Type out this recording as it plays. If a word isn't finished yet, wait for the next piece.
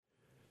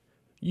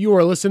You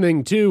are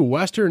listening to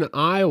Western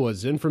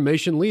Iowa's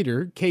information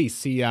leader,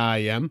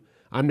 KCIM.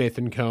 I'm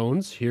Nathan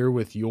Cones, here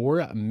with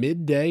your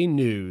midday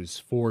news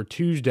for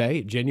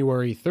Tuesday,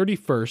 January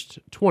 31st,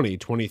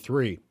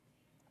 2023.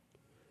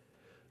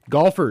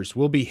 Golfers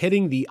will be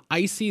hitting the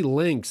icy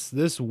links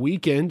this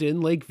weekend in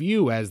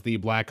Lakeview as the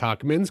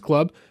Blackhawk Men's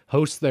Club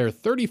hosts their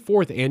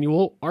 34th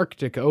annual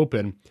Arctic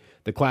Open.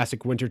 The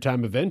classic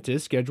wintertime event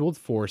is scheduled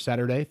for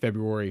Saturday,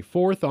 February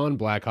 4th on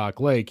Blackhawk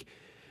Lake.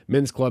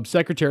 Men's Club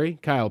Secretary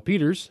Kyle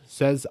Peters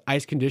says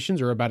ice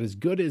conditions are about as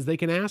good as they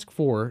can ask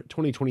for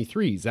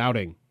 2023's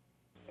outing.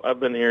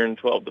 I've been hearing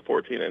 12 to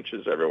 14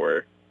 inches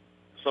everywhere.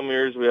 Some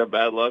years we have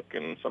bad luck,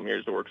 and some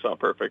years it works out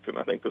perfect, and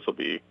I think this will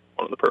be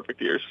one of the perfect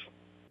years.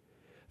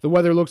 The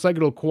weather looks like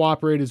it'll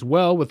cooperate as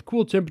well, with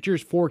cool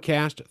temperatures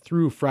forecast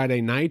through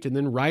Friday night and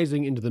then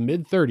rising into the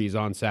mid-30s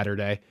on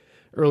Saturday.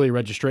 Early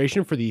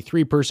registration for the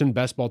three-person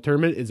best ball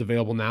tournament is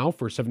available now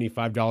for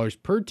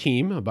 $75 per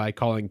team by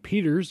calling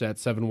Peters at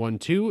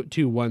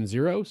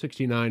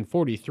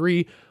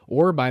 712-210-6943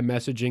 or by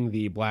messaging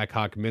the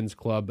Blackhawk Men's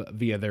Club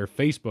via their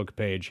Facebook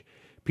page.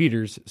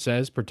 Peters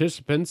says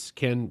participants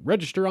can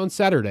register on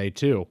Saturday,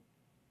 too.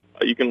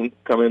 You can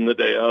come in the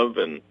day of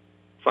and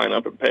sign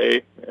up and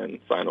pay and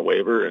sign a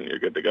waiver, and you're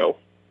good to go.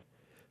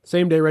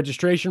 Same-day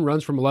registration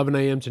runs from 11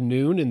 a.m. to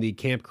noon in the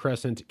Camp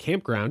Crescent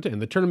campground, and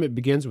the tournament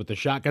begins with a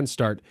shotgun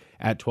start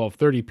at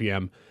 12:30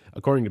 p.m.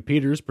 According to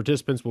Peters,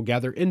 participants will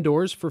gather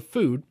indoors for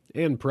food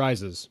and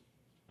prizes.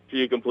 If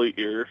you complete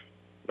your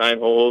 9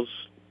 holes,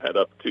 head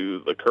up to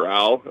the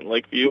Corral in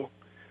Lakeview.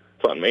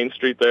 It's on Main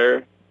Street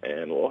there,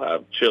 and we'll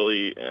have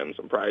chili and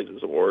some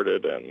prizes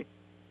awarded, and it's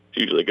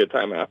usually a good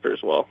time after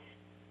as well.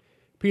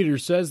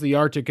 Peters says the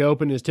Arctic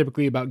Open is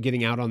typically about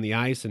getting out on the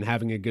ice and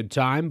having a good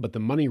time, but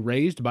the money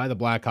raised by the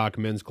Blackhawk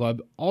Men's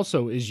Club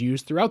also is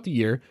used throughout the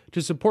year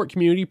to support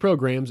community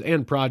programs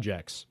and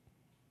projects.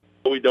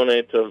 We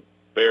donate to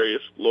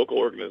various local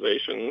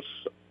organizations.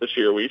 This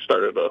year we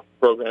started a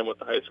program with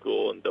the high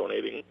school and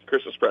donating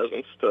Christmas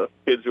presents to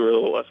kids who are a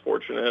little less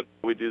fortunate.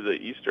 We do the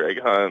Easter egg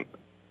hunt.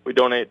 We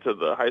donate to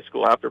the high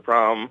school after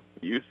prom,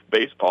 youth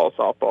baseball,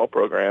 softball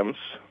programs.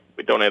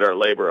 We donate our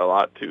labor a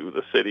lot to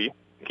the city.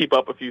 Keep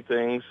up a few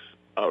things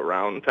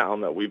around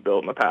town that we've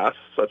built in the past,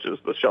 such as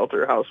the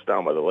shelter house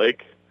down by the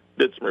lake.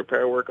 Did some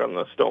repair work on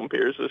the stone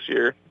piers this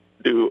year.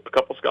 Do a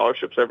couple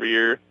scholarships every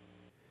year.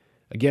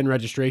 Again,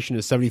 registration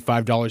is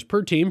 $75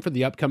 per team for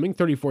the upcoming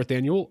 34th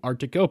annual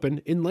Arctic Open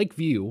in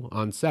Lakeview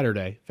on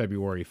Saturday,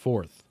 February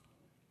 4th.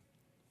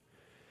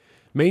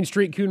 Main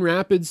Street Coon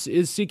Rapids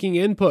is seeking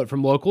input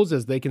from locals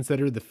as they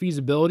consider the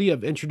feasibility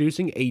of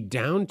introducing a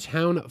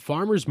downtown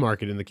farmers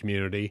market in the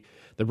community.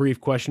 The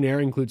brief questionnaire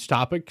includes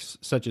topics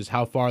such as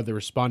how far the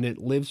respondent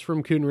lives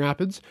from Coon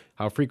Rapids,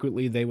 how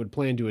frequently they would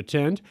plan to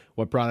attend,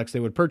 what products they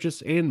would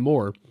purchase, and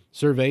more.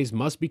 Surveys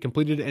must be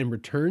completed and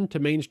returned to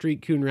Main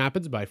Street Coon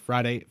Rapids by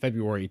Friday,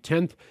 February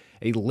 10th.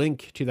 A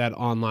link to that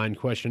online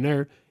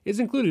questionnaire is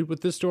included with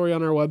this story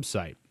on our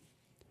website.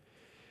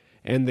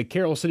 And the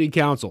Carroll City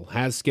Council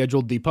has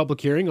scheduled the public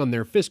hearing on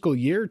their fiscal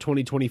year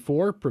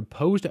 2024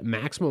 proposed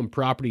maximum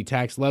property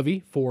tax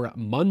levy for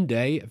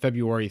Monday,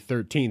 February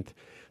 13th.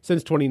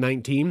 Since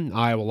 2019,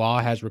 Iowa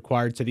law has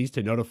required cities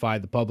to notify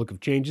the public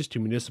of changes to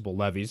municipal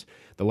levies.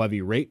 The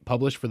levy rate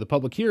published for the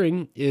public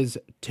hearing is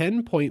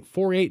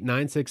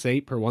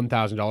 $10.48968 per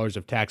 $1,000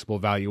 of taxable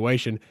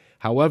valuation.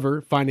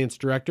 However, Finance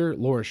Director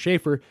Laura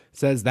Schaefer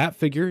says that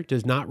figure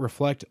does not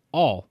reflect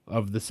all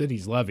of the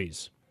city's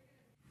levies.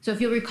 So if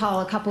you'll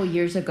recall, a couple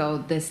years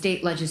ago, the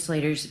state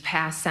legislators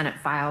passed Senate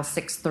File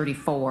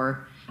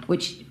 634,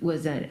 which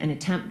was an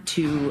attempt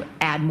to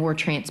add more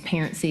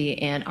transparency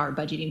in our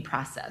budgeting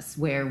process,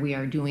 where we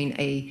are doing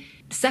a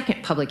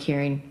second public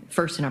hearing,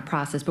 first in our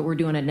process, but we're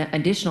doing an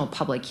additional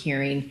public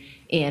hearing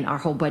in our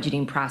whole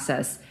budgeting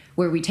process,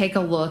 where we take a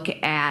look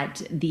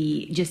at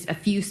just a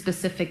few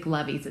specific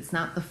levies. It's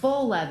not the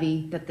full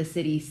levy that the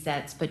city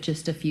sets, but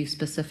just a few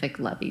specific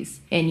levies.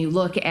 And you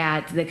look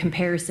at the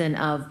comparison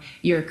of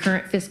your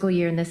current fiscal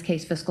year, in this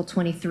case fiscal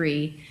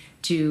 23,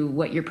 to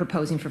what you're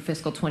proposing for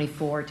fiscal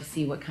 24 to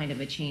see what kind of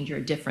a change or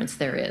a difference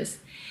there is.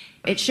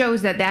 It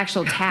shows that the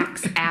actual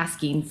tax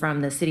asking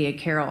from the city of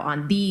Carroll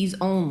on these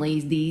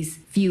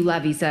few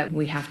levies that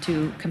we have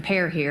to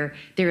compare here,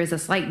 there is a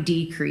slight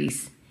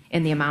decrease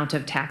in the amount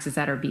of taxes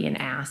that are being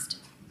asked.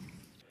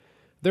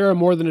 There are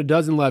more than a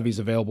dozen levies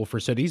available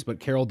for cities, but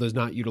Carroll does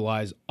not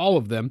utilize all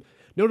of them.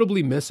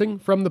 Notably missing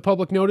from the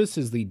public notice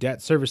is the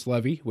debt service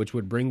levy, which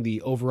would bring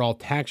the overall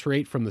tax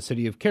rate from the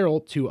city of Carroll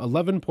to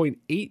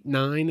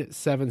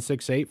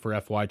 11.89768 for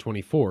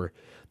FY24.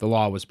 The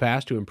law was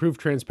passed to improve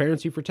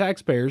transparency for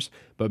taxpayers,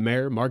 but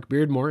Mayor Mark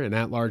Beardmore and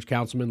at-large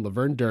Councilman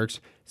Laverne Dirks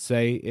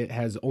say it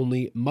has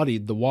only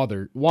muddied the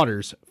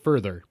waters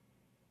further.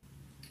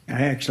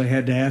 I actually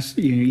had to ask,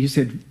 you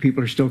said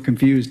people are still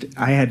confused.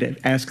 I had to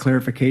ask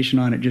clarification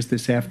on it just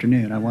this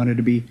afternoon. I wanted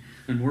to be...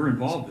 And we're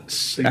involved.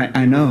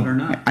 I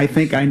know. I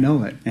think I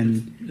know it,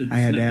 and I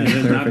had to ask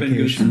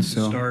clarification.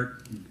 So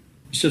start.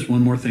 It's just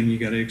one more thing you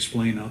got to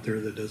explain out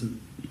there that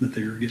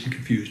they're getting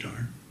confused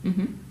on.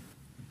 Mm-hmm.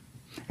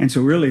 And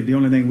so really the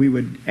only thing we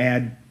would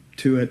add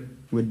to it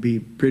would be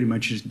pretty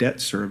much just debt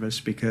service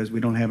because we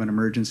don't have an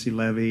emergency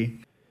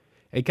levy.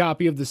 A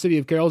copy of the City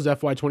of Carroll's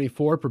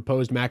FY24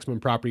 proposed maximum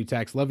property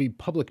tax levy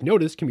public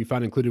notice can be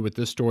found included with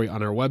this story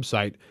on our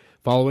website.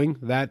 Following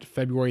that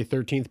February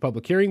 13th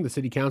public hearing, the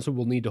City Council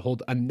will need to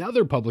hold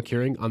another public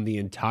hearing on the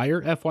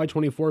entire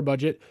FY24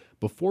 budget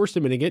before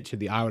submitting it to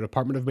the Iowa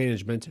Department of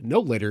Management no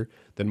later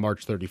than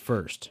March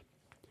 31st.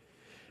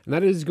 And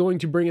that is going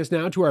to bring us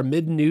now to our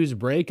mid-news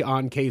break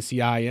on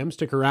KCIM.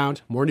 Stick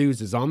around. More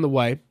news is on the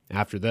way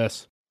after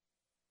this.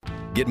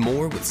 Get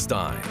more with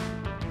Stein.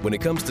 When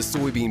it comes to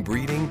soybean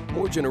breeding,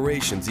 more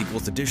generations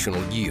equals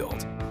additional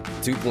yield.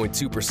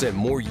 2.2%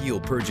 more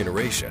yield per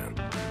generation.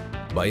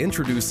 By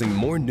introducing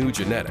more new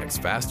genetics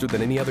faster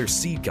than any other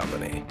seed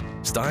company,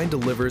 Stein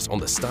delivers on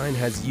the Stein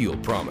has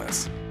yield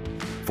promise.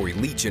 For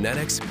elite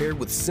genetics paired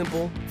with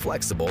simple,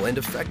 flexible, and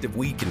effective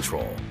weed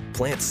control,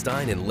 plant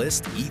Stein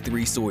Enlist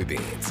E3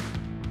 soybeans.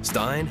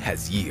 Stein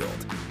has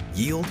yield.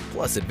 Yield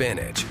plus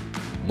advantage.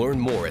 Learn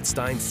more at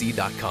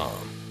steinseed.com.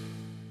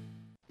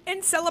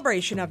 In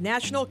celebration of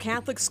National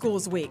Catholic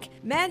Schools Week,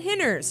 Matt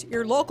Hinners,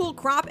 your local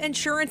crop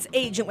insurance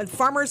agent with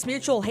Farmers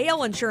Mutual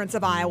Hail Insurance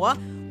of Iowa,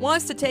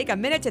 wants to take a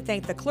minute to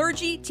thank the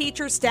clergy,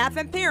 teachers, staff,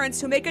 and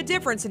parents who make a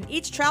difference in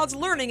each child's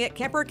learning at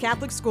Kemper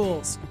Catholic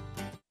Schools.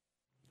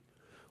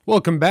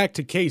 Welcome back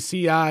to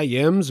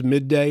KCIM's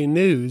Midday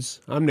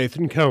News. I'm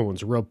Nathan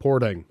Cohns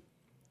reporting.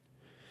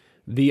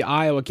 The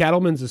Iowa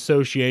Cattlemen's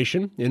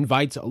Association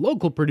invites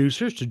local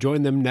producers to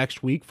join them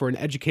next week for an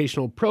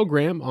educational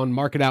program on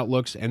market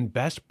outlooks and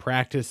best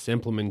practice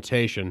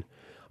implementation.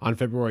 On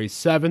February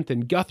 7th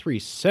in Guthrie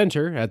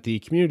Center at the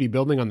Community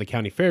Building on the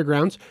County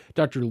Fairgrounds,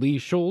 Dr. Lee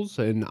Schulz,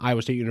 an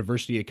Iowa State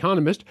University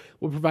economist,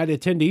 will provide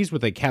attendees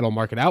with a cattle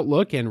market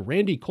outlook, and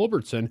Randy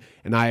Culbertson,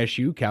 an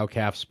ISU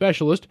cow-calf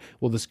specialist,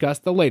 will discuss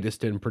the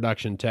latest in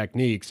production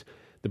techniques.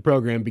 The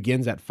program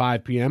begins at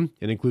 5 p.m.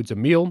 and includes a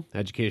meal,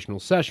 educational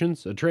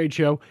sessions, a trade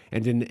show,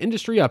 and an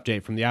industry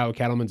update from the Iowa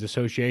Cattlemen's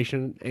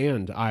Association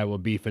and Iowa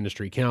Beef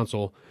Industry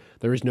Council.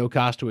 There is no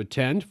cost to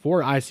attend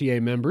for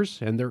ICA members,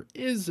 and there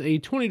is a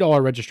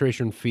 $20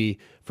 registration fee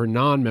for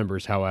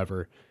non-members,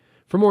 however.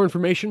 For more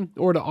information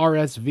or to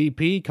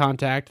RSVP,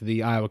 contact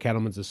the Iowa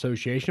Cattlemen's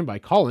Association by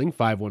calling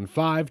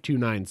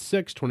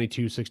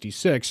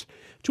 515-296-2266.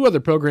 Two other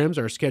programs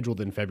are scheduled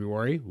in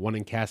February, one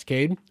in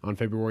Cascade on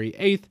February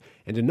 8th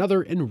and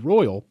another in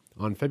Royal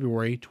on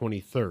February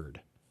 23rd.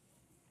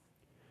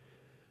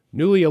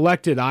 Newly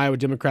elected Iowa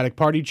Democratic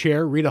Party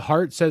Chair Rita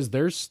Hart says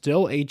there's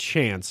still a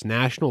chance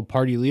national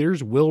party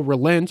leaders will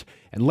relent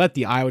and let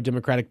the Iowa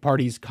Democratic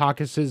Party's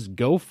caucuses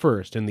go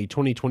first in the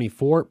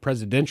 2024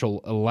 presidential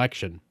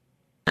election.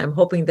 I'm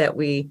hoping that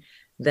we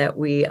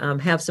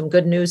have some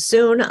good news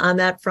soon on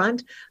that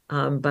front,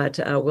 but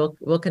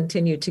we'll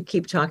continue to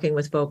keep talking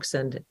with folks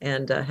and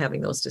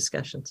having those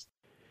discussions.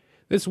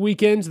 This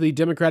weekend, the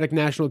Democratic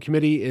National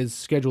Committee is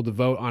scheduled to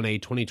vote on a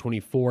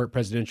 2024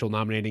 presidential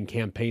nominating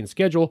campaign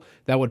schedule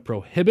that would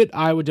prohibit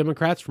Iowa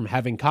Democrats from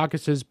having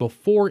caucuses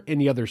before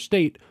any other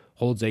state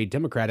holds a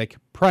Democratic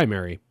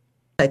primary.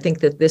 I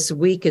think that this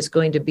week is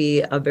going to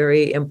be a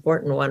very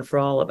important one for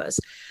all of us.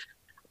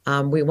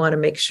 We want to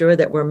make sure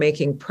that we're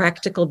making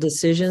practical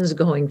decisions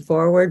going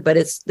forward, but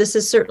this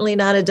is certainly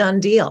not a done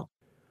deal.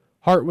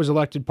 Hart was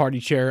elected party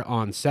chair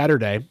on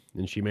Saturday,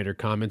 and she made her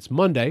comments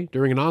Monday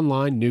during an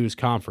online news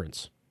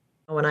conference.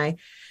 When I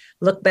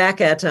look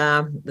back at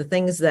the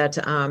things that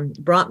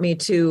brought me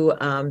to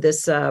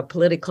this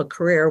political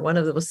career, one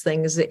of those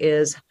things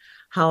is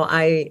how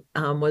I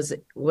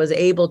was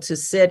able to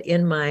sit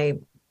in my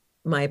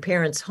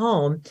parents'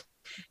 home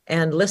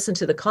and listen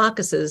to the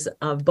caucuses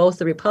of both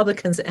the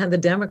Republicans and the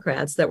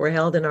Democrats that were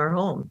held in our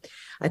home.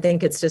 I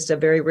think it's just a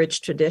very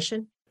rich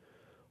tradition.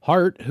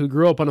 Hart, who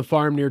grew up on a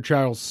farm near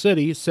Charles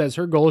City, says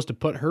her goal is to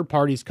put her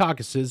party's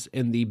caucuses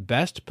in the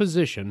best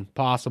position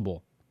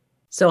possible.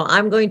 So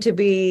I'm going to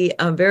be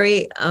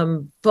very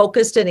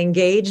focused and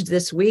engaged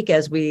this week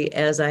as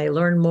I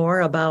learn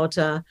more about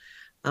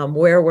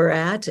where we're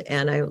at,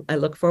 and I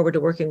look forward to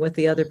working with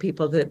the other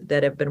people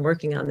that have been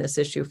working on this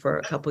issue for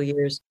a couple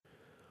years.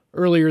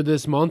 Earlier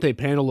this month, a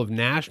panel of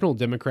national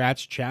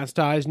Democrats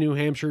chastised New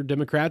Hampshire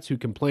Democrats who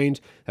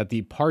complained that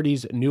the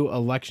party's new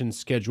election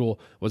schedule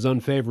was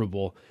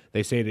unfavorable.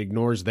 They say it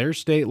ignores their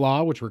state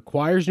law, which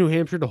requires New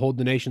Hampshire to hold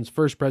the nation's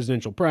first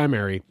presidential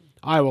primary.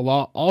 Iowa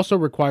law also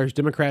requires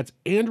Democrats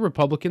and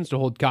Republicans to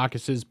hold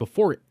caucuses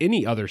before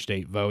any other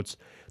state votes.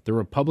 The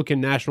Republican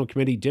National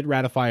Committee did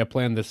ratify a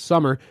plan this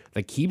summer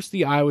that keeps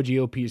the Iowa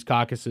GOP's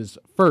caucuses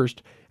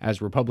first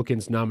as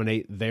Republicans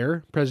nominate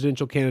their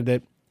presidential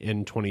candidate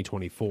in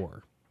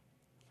 2024.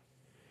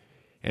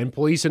 And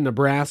police in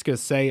Nebraska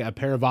say a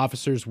pair of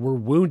officers were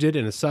wounded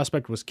and a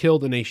suspect was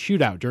killed in a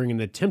shootout during an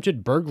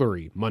attempted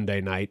burglary Monday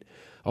night.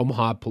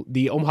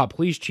 The Omaha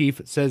police chief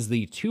says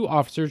the two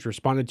officers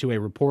responded to a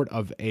report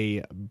of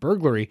a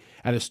burglary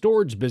at a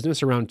storage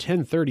business around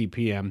 10:30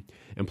 p.m.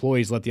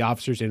 Employees let the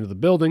officers into the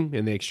building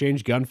and they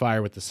exchanged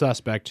gunfire with the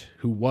suspect,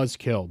 who was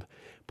killed.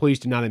 Police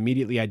did not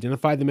immediately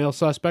identify the male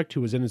suspect,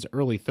 who was in his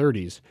early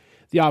 30s.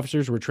 The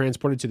officers were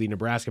transported to the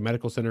Nebraska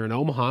Medical Center in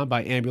Omaha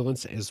by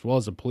ambulance as well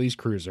as a police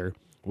cruiser.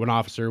 One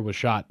officer was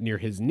shot near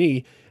his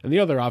knee, and the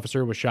other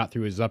officer was shot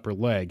through his upper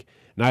leg.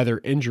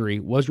 Neither injury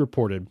was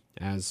reported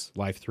as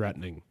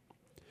life-threatening.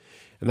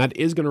 And that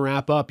is going to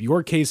wrap up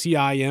your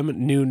KCIM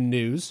Noon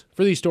News.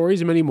 For these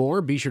stories and many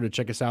more, be sure to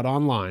check us out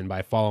online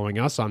by following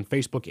us on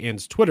Facebook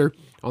and Twitter,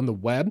 on the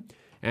web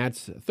at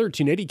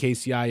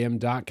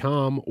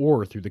 1380kcim.com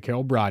or through the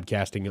Carroll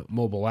Broadcasting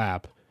mobile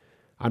app.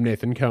 I'm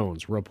Nathan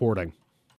Cones reporting.